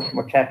 We got a couple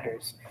more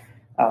chapters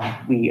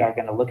we are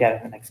going to look at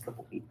in the next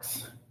couple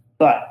weeks.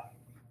 But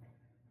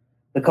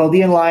the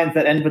Chaldean lines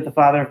that end with the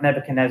father of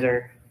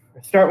Nebuchadnezzar,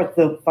 start with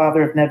the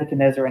father of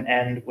Nebuchadnezzar and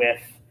end with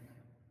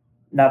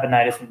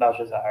Nabonidus and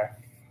Belshazzar,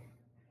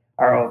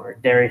 are over.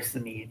 Darius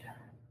the Mede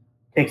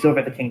takes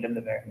over the kingdom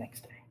the very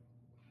next day.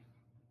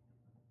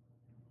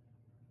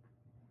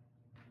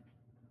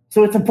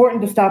 So it's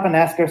important to stop and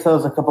ask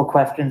ourselves a couple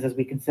questions as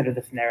we consider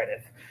this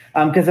narrative.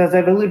 Because as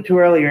I've alluded to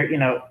earlier,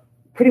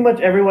 pretty much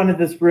everyone in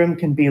this room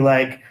can be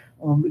like,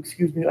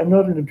 excuse me, I'm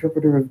not an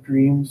interpreter of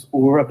dreams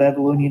or a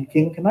Babylonian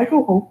king. Can I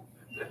go home?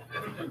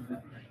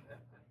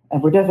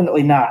 And we're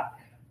definitely not.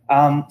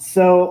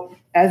 So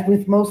as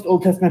with most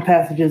Old Testament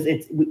passages,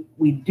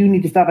 we do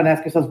need to stop and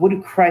ask ourselves, what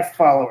do Christ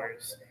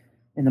followers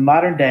in the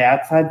modern day,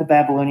 outside the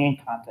Babylonian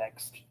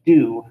context,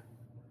 do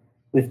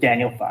with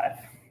Daniel 5?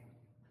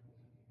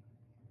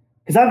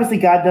 Because obviously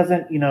God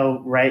doesn't,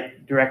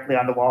 write directly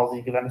on the walls.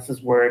 He's given us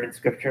his word in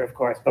scripture, of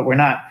course, but we're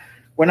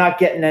not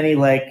getting any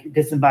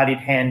disembodied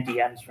hand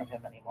DMs from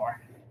him anymore.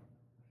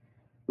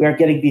 We are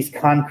getting these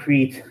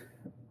concrete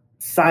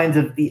signs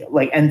of the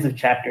ends of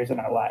chapters in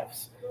our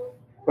lives,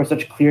 or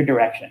such clear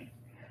direction.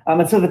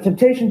 And so the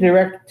temptation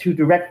to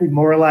directly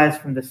moralize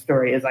from this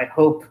story is, I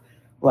hope,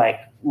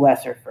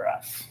 lesser for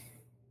us.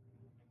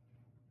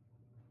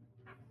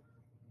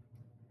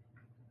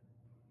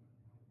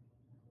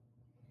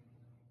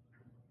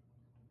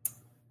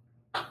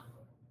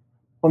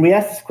 When we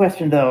ask this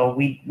question, though,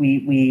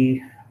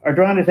 we are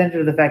drawn attention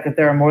to the fact that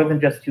there are more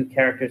than just 2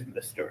 characters in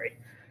this story.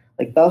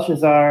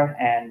 Belshazzar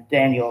and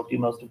Daniel do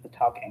most of the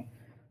talking.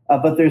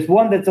 But there's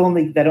one that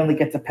only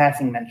gets a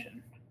passing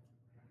mention.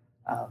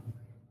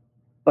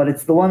 But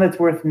it's the one that's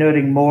worth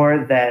noting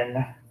more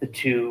than the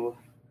 2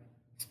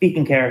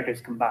 speaking characters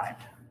combined.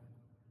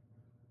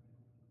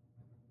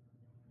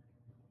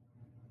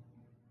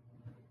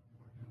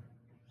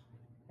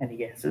 Any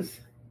guesses?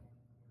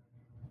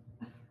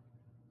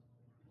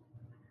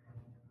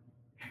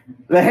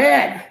 The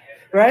head,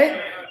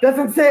 right?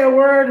 Doesn't say a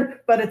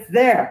word, but it's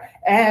there.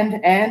 And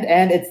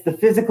it's the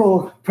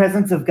physical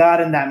presence of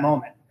God in that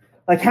moment.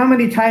 How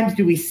many times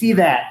do we see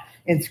that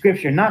in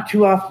Scripture? Not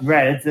too often,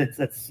 right?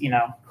 It's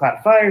cloud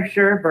of fire,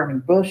 sure. Burning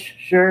bush,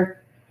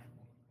 sure.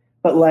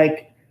 But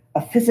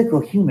a physical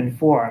human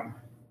form.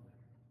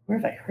 Where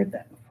have I heard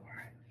that before?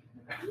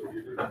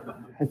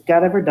 Has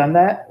God ever done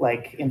that?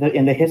 Like in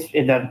the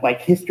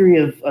history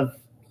of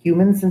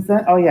humans since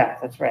then? Oh yeah,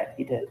 that's right,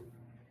 he did.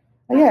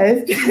 Oh, yeah,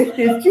 it's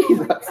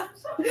Jesus.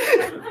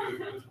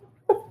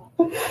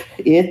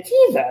 It's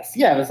Jesus.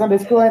 Yeah, the Sunday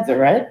school answer,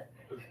 right?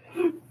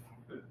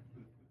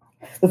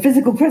 The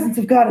physical presence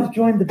of God has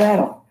joined the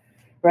battle,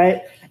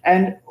 right?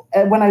 And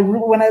when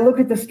I look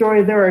at the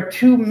story, there are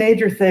two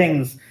major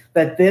things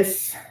that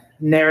this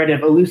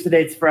narrative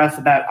elucidates for us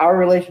about our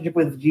relationship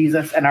with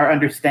Jesus and our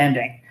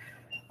understanding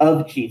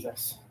of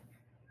Jesus,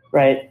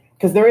 right?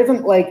 Because there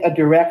isn't like a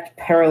direct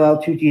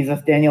parallel to Jesus.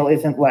 Daniel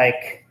isn't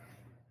like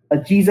a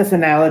Jesus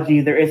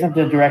analogy. There isn't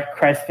a direct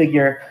Christ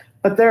figure,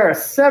 but there are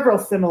several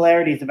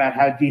similarities about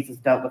how Jesus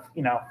dealt with,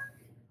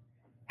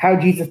 how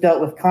Jesus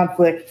dealt with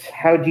conflict,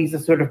 how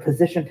Jesus sort of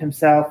positioned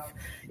himself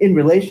in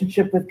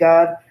relationship with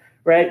God,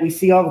 right? We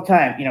see all the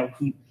time,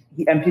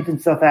 he emptied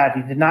himself out.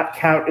 He did not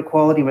count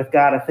equality with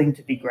God a thing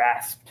to be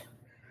grasped.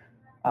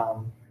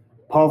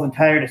 Paul's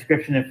entire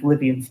description in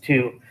Philippians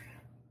 2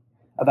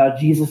 about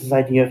Jesus'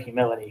 idea of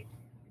humility.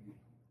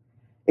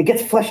 It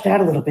gets fleshed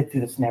out a little bit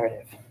through this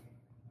narrative.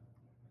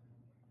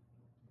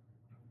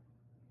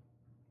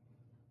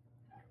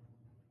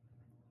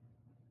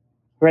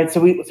 Right,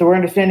 so we're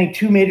understanding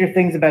two major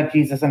things about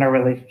Jesus and our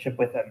relationship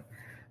with him.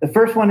 The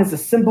first one is a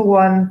simple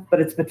one, but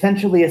it's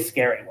potentially a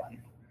scary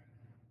one.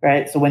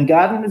 Right, so when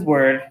God and his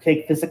word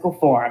take physical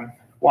form,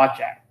 watch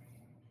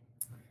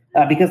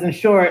out. Because in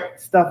short,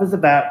 stuff is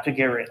about to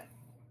get real.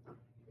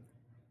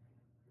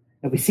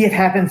 And we see it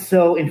happen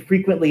so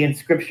infrequently in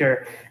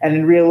Scripture and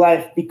in real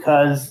life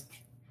because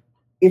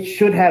it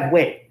should have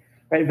weight.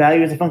 Right,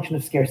 value is a function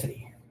of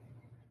scarcity.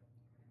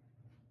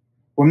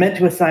 We're meant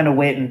to assign a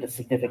weight and a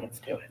significance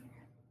to it.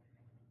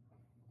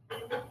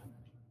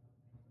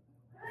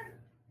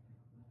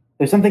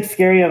 There's something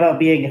scary about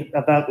being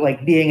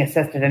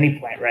assessed at any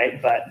point,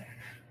 right? But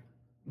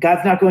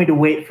God's not going to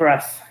wait for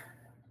us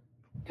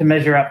to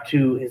measure up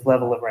to his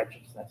level of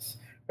righteousness,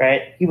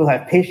 right? He will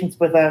have patience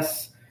with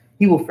us.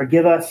 He will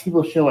forgive us. He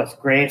will show us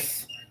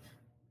grace.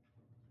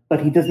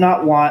 But he does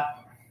not want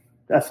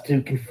us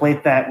to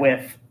conflate that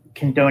with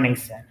condoning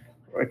sin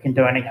or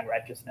condoning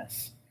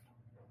unrighteousness.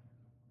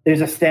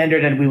 There's a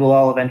standard, and we will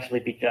all eventually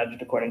be judged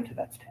according to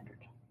that standard.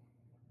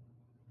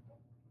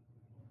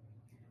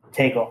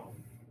 Tegel.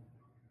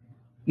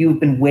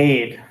 You've been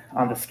weighed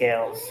on the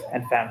scales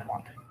and found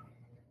wanting.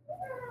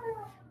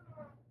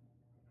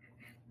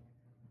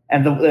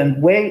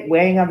 And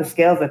weighing on the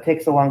scales, that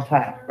takes a long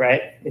time,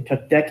 right? It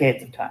took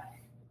decades of time.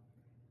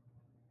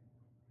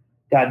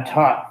 God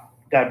taught,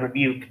 God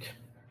rebuked,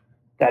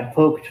 God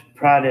poked,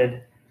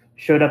 prodded,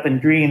 showed up in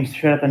dreams,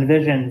 showed up in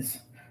visions,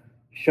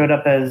 showed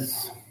up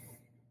as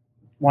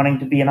wanting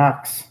to be an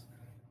ox.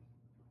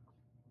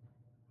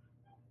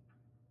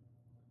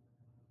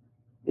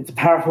 It's a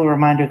powerful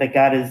reminder that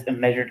God is a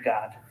measured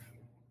God,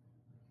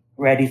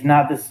 right? He's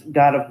not this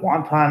God of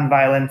wanton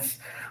violence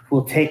who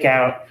will take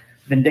out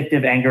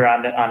vindictive anger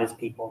on his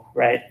people,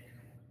 right?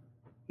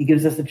 He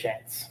gives us a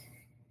chance.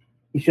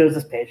 He shows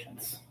us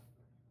patience.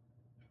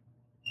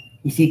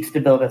 He seeks to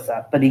build us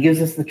up, but he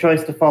gives us the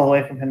choice to fall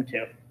away from him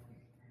too.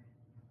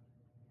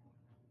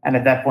 And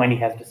at that point, he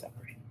has to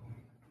separate.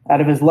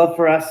 Out of his love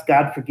for us,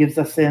 God forgives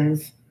us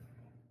sins,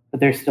 but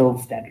there's still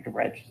the standard of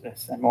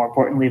righteousness. And more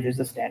importantly, there's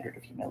a standard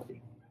of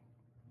humility.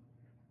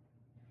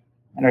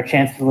 And our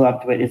chance to live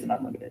up to it isn't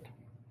unlimited.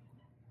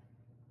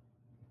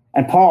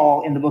 And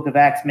Paul, in the book of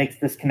Acts, makes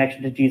this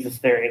connection to Jesus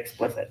very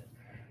explicit.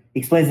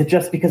 He explains that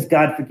just because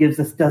God forgives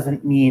us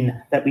doesn't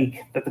mean that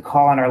the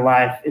call on our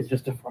life is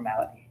just a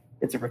formality.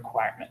 It's a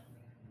requirement.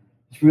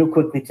 Just real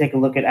quickly, take a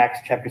look at Acts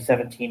chapter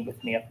 17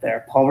 with me up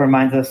there. Paul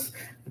reminds us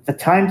that the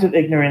times of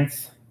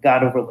ignorance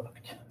God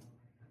overlooked.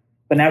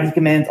 But now he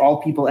commands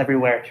all people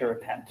everywhere to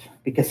repent,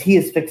 because he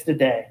has fixed a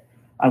day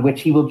on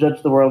which he will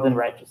judge the world in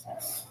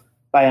righteousness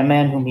by a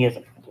man whom he has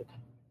appointed.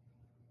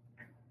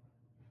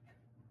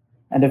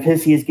 And of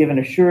his he has given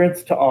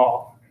assurance to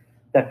all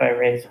that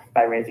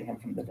by raising him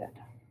from the dead.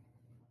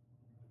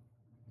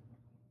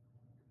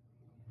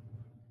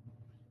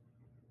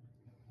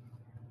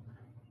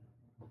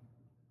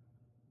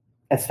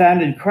 As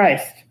found in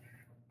Christ,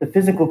 the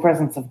physical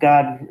presence of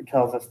God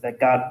tells us that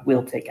God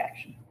will take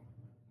action.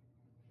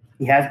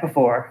 He has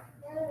before,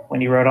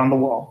 when he wrote on the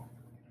wall.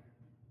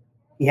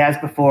 He has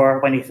before,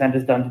 when he sent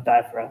his son to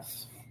die for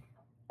us.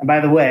 And by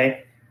the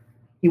way,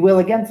 he will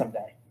again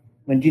someday,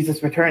 when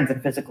Jesus returns in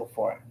physical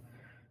form.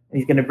 And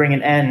he's going to bring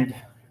an end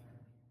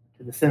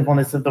to the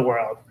sinfulness of the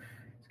world.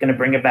 He's going to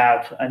bring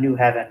about a new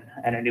heaven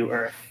and a new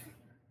earth,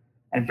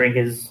 and bring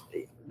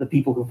the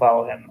people who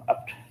follow him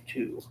up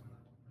to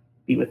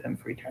be with him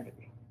for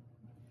eternity.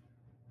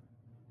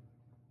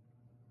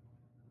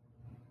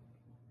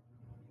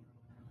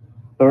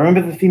 But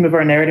remember the theme of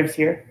our narratives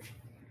here,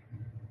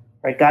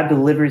 right? God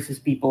delivers his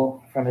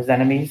people from his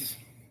enemies.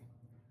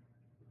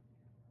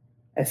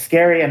 As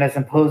scary and as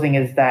imposing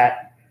as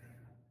that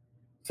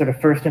sort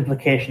of first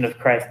implication of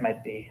Christ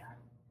might be,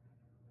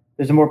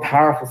 there's a more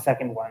powerful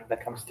second one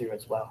that comes through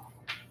as well.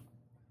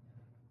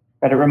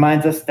 But it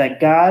reminds us that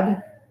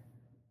God,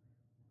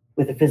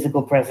 with a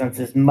physical presence,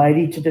 is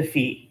mighty to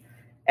defeat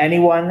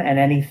anyone and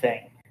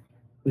anything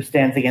who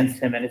stands against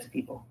him and his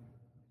people.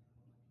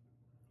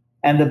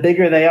 And the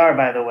bigger they are,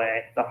 by the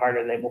way, the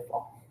harder they will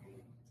fall.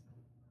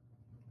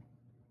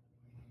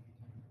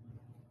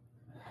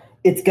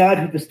 It's God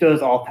who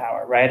bestows all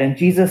power, right? And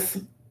Jesus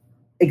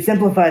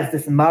exemplifies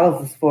this and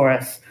models this for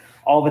us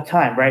all the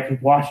time, right? He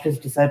washed his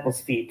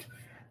disciples' feet.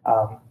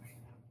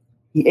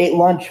 He ate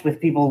lunch with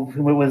people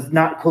who it was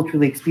not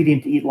culturally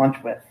expedient to eat lunch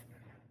with.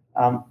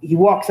 He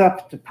walks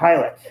up to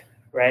Pilate,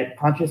 right?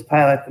 Pontius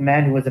Pilate, the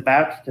man who was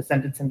about to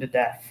sentence him to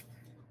death.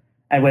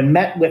 And when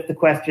met with the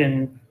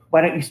question,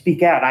 why don't you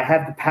speak out? I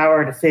have the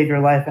power to save your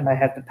life and I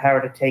have the power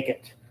to take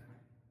it.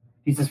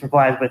 Jesus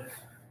replies with,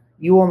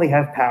 you only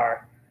have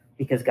power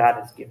because God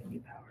has given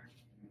you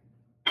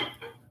power.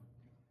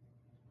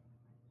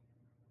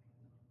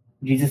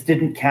 Jesus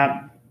didn't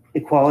count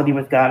equality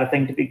with God a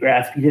thing to be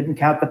grasped. He didn't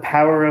count the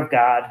power of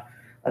God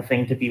a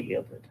thing to be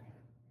wielded.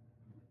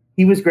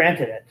 He was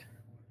granted it,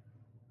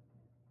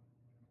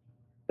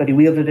 but he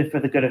wielded it for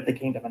the good of the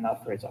kingdom and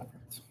not for his own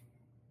ends.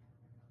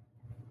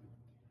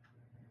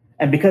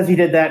 And because he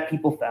did that,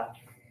 people fell.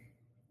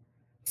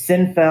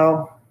 Sin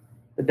fell,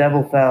 the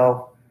devil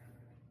fell,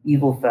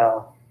 evil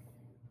fell.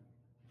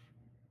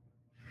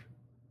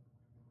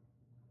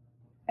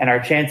 And our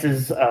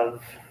chances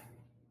of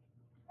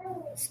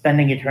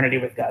spending eternity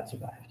with God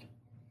survived.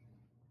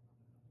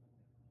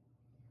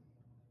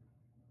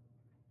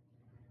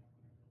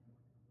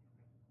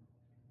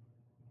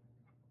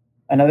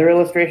 Another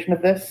illustration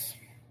of this,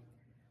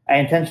 I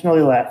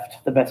intentionally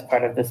left the best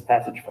part of this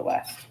passage for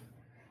last.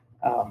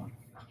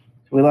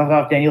 We left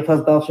off, Daniel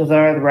tells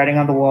Belshazzar, the writing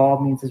on the wall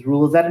means his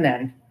rule is at an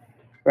end,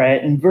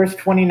 right? In verse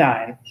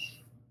 29,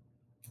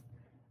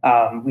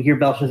 we hear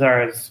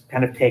Belshazzar's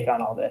kind of take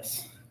on all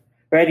this,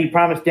 right? He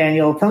promised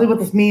Daniel, tell me what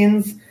this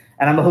means,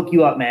 and I'm gonna hook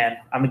you up, man.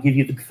 I'm gonna give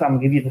you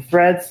the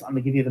threads. I'm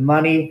gonna give you the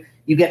money.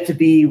 You get to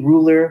be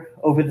ruler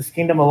over this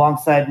kingdom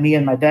alongside me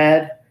and my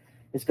dad.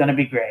 It's gonna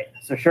be great.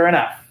 So sure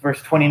enough,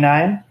 verse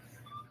 29,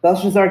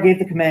 Belshazzar gave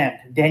the command.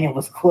 Daniel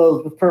was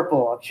clothed with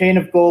purple. A chain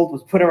of gold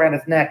was put around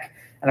his neck,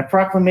 and a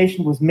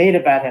proclamation was made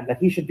about him that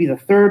he should be the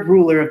third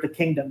ruler of the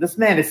kingdom. This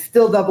man is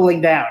still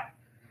doubling down.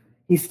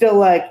 He's still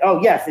like,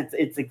 oh, yes,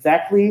 it's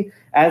exactly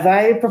as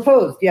I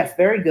proposed. Yes,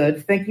 very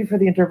good. Thank you for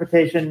the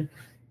interpretation.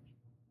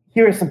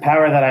 Here is some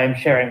power that I am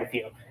sharing with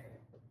you.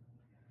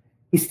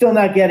 He's still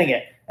not getting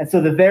it. And so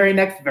the very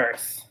next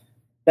verse,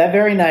 that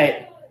very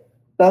night,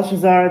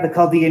 Belshazzar, the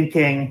Chaldean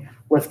king,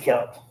 was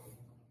killed.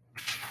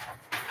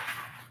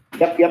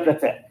 Yep,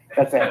 that's it.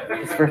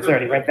 It's verse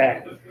 30 right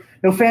there.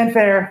 No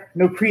fanfare,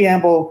 no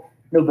preamble,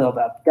 no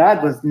build-up.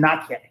 God was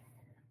not kidding.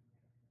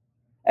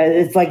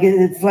 It's like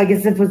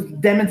as if it was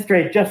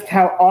demonstrate just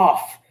how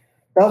off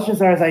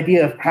Belshazzar's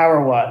idea of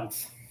power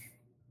was.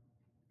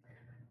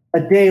 A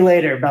day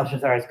later,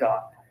 Belshazzar is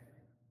gone.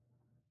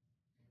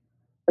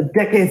 A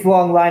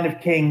decades-long line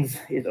of kings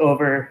is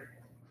over,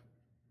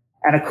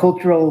 and a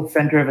cultural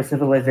center of a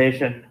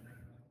civilization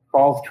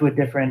falls to a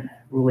different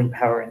ruling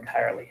power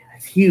entirely.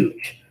 It's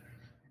huge.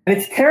 And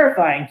it's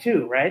terrifying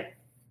too, right?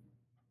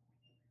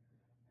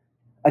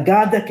 A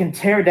God that can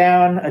tear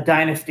down a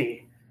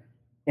dynasty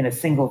in a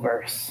single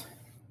verse.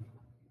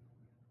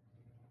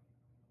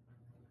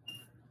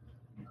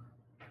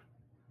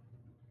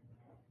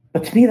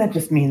 But to me, that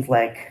just means,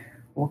 like,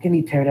 what can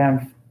he tear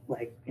down,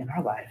 like, in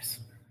our lives?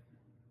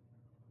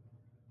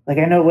 Like,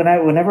 I know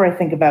whenever I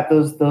think about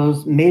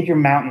those major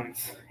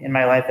mountains in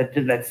my life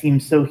that seem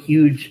so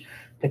huge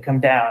to come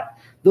down,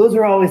 those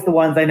are always the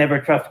ones I never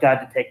trust God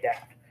to take down,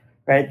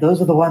 right?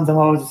 Those are the ones I'm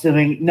always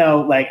assuming,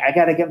 no, like, I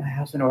got to get my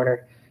house in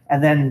order,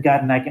 and then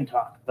God and I can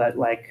talk, but,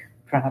 like,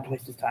 try not to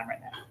waste his time right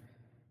now.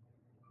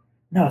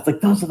 No, it's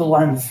like those are the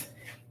ones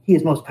he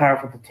is most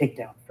powerful to take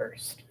down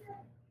first.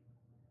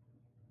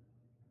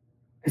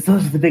 Because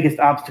those are the biggest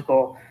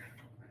obstacle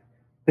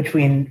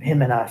between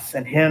him and us,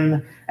 and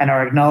him and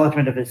our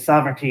acknowledgement of his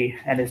sovereignty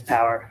and his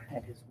power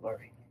and his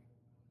glory.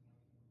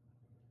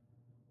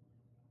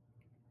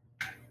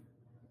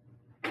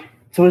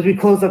 So as we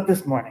close up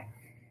this morning,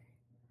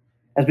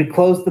 as we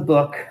close the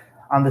book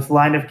on this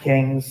line of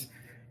kings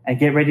and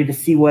get ready to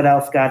see what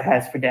else God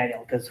has for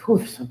Daniel, because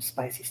there's some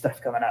spicy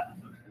stuff coming up.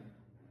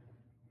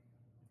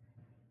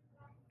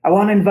 I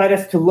want to invite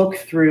us to look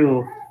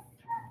through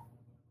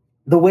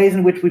the ways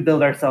in which we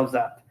build ourselves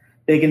up,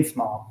 big and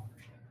small.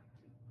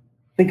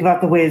 Think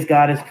about the ways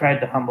God has tried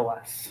to humble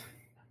us.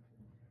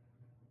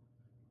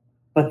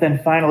 But then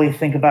finally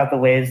think about the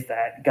ways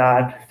that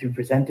God, through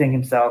presenting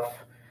himself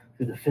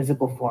through the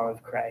physical form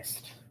of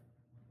Christ,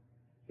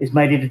 is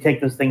mighty to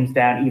take those things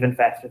down even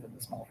faster than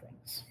the small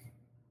things.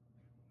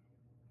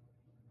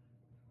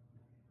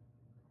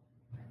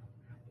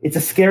 It's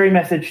a scary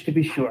message, to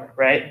be sure,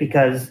 right?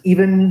 Because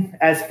even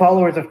as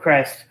followers of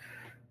Christ,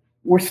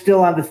 we're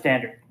still on the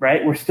standard,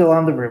 right? We're still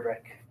on the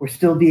rubric. We're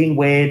still being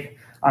weighed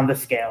on the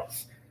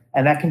scales.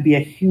 And that can be a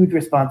huge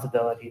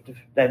responsibility.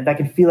 That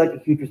can feel like a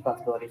huge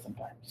responsibility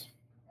sometimes.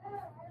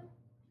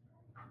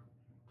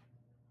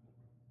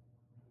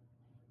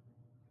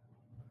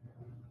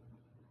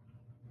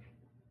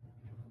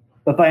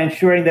 but by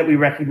ensuring that we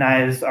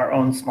recognize our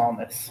own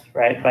smallness,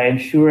 right? By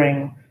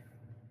ensuring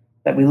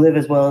that we live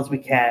as well as we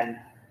can,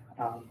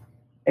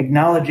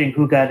 acknowledging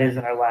who God is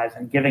in our lives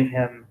and giving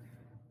him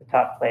the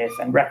top place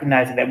and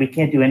recognizing that we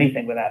can't do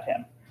anything without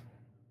him.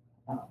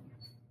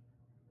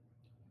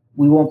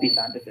 We won't be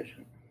found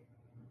deficient.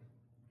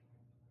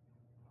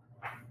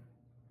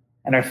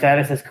 And our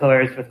status as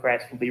co-heirs with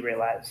Christ will be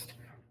realized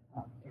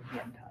in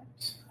the end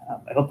times.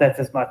 I hope that's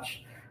as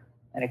much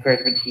an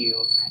encouragement to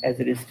you as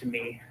it is to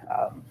me,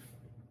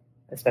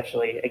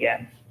 especially,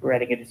 again,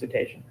 writing a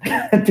dissertation,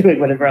 doing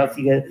whatever else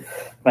you guys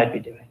might be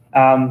doing.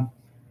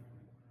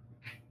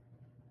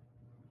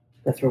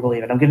 That's where we'll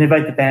leave it. I'm going to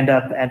invite the band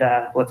up and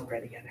let's pray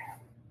together.